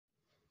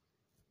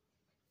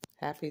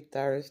Happy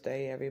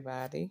Thursday,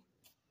 everybody.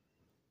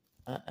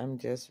 I'm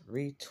just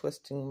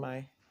retwisting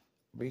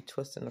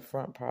the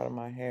front part of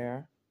my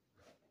hair,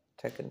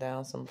 taking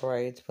down some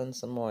braids, putting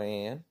some more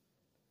in.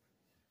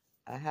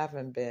 I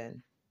haven't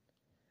been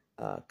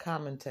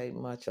commentating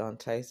much on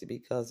Tasty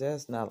because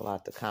there's not a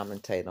lot to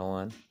commentate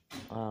on.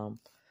 Um,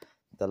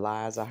 the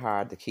lies are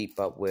hard to keep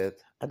up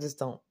with. I just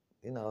don't,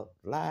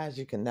 lies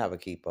you can never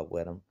keep up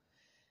with them.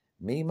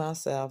 Me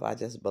myself, I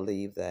just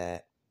believe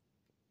that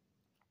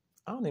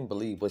I don't even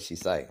believe what she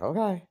say.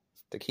 Okay,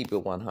 to keep it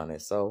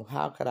 100. So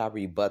how could I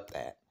rebut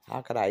that?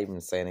 How could I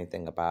even say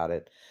anything about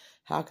it?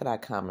 How could I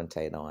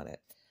commentate on it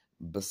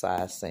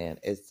besides saying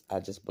it's? I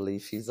just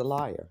believe she's a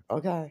liar.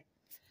 Okay,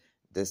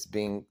 this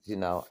being,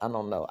 I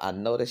don't know. I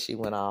know that she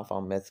went off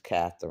on Miss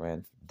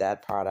Catherine.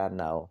 That part I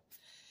know.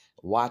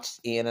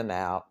 Watched in and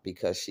out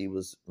because she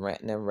was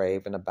ranting and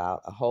raving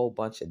about a whole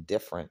bunch of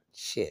different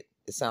shit.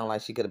 It sounded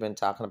like she could have been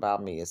talking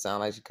about me. It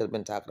sounded like she could have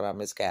been talking about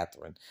Miss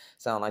Catherine.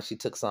 It sounded like she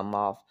took something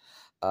off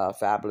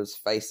Fabulous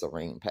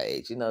Facering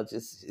page.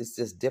 It's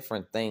just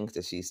different things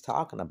that she's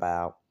talking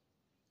about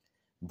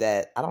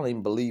that I don't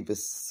even believe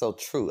is so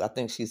true. I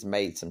think she's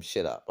made some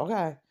shit up.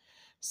 Okay.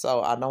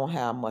 So I don't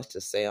have much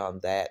to say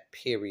on that,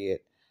 period.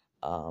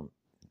 Um,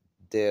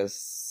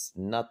 there's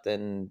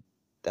nothing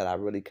that I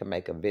really can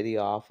make a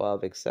video off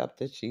of except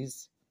that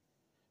she's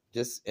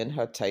just in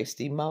her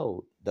tasty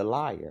mode. The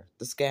liar,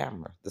 the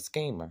scammer, the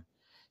schemer.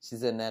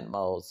 She's in that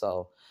mode.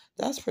 So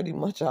that's pretty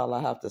much all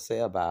I have to say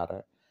about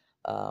her.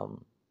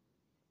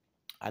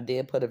 I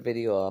did put a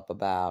video up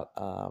about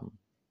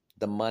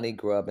the money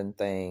grubbing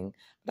thing,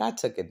 but I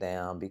took it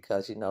down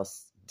because,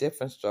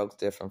 different strokes,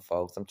 different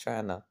folks. I'm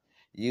trying to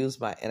use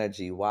my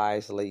energy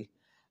wisely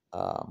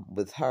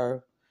with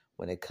her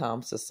when it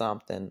comes to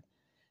something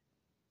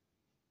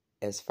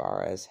as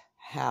far as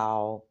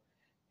how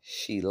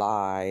she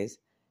lies,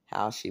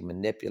 how she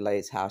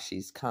manipulates, how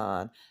she's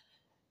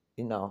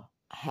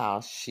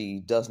how she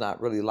does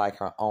not really like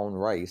her own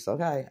race.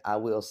 Okay, I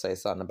will say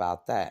something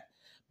about that.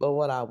 But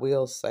what I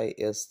will say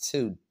is,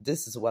 too,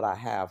 this is what I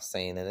have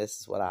seen, and this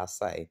is what I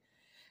say.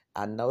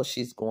 I know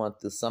she's going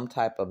through some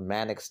type of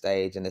manic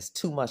stage, and it's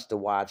too much to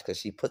watch because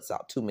she puts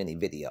out too many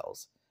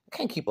videos. I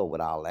can't keep up with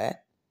all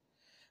that.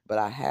 But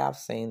I have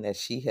seen that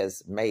she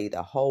has made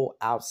a whole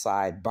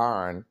outside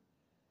barn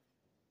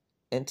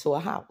into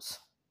a house.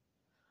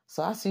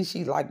 So I see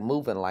she like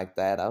moving like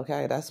that.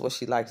 Okay, that's what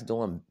she likes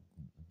doing.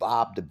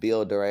 Bob the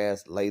Builder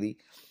ass lady.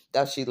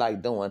 That's what she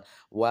like doing.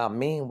 While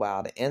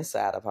meanwhile, the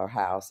inside of her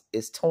house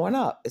is torn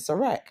up. It's a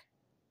wreck.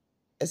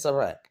 It's a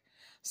wreck.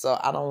 So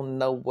I don't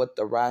know what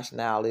the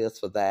rationale is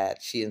for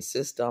that. She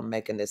insists on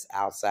making this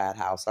outside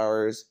house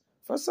hers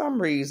for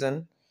some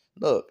reason.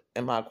 Look,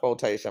 in my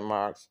quotation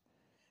marks.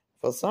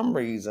 For some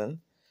reason,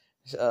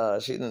 she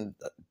done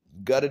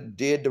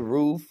did the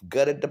roof,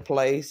 gutted the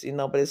place,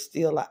 but it's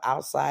still an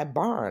outside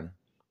barn.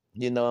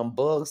 And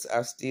bugs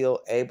are still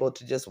able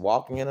to just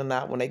walk in and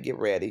out when they get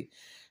ready.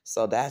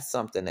 So that's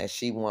something that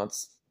she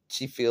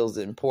feels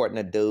important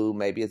to do.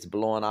 Maybe it's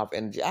blowing off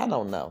energy. I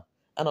don't know.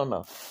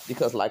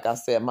 Because like I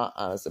said, my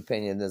honest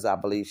opinion is I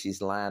believe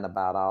she's lying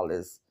about all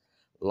this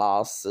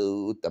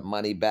lawsuit, the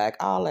money back.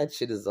 All that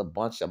shit is a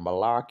bunch of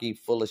malarkey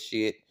full of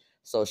shit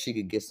so she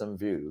could get some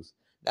views.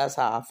 That's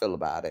how I feel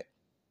about it.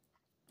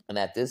 And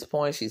at this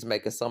point, she's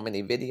making so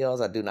many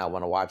videos. I do not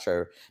want to watch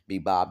her be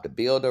Bob the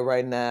Builder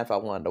right now. If I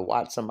wanted to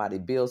watch somebody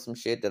build some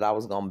shit that I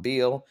was going to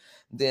build,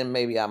 then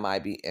maybe I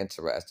might be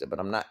interested. But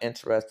I'm not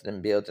interested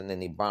in building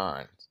any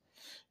barns,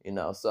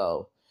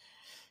 So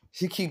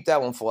she keep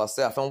that one for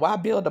herself. And why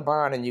build a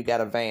barn and you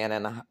got a van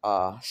and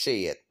a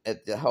shed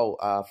at the whole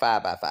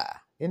 5x5?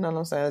 You know what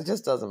I'm saying? It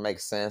just doesn't make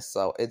sense.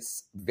 So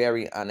it's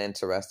very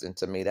uninteresting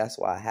to me. That's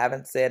why I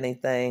haven't said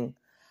anything.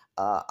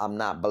 I'm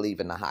not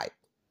believing the hype.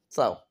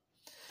 So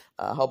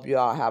I hope you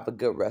all have a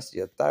good rest of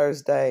your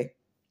Thursday.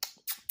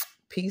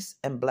 Peace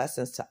and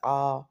blessings to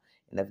all.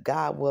 And if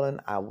God willing,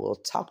 I will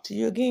talk to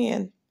you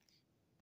again.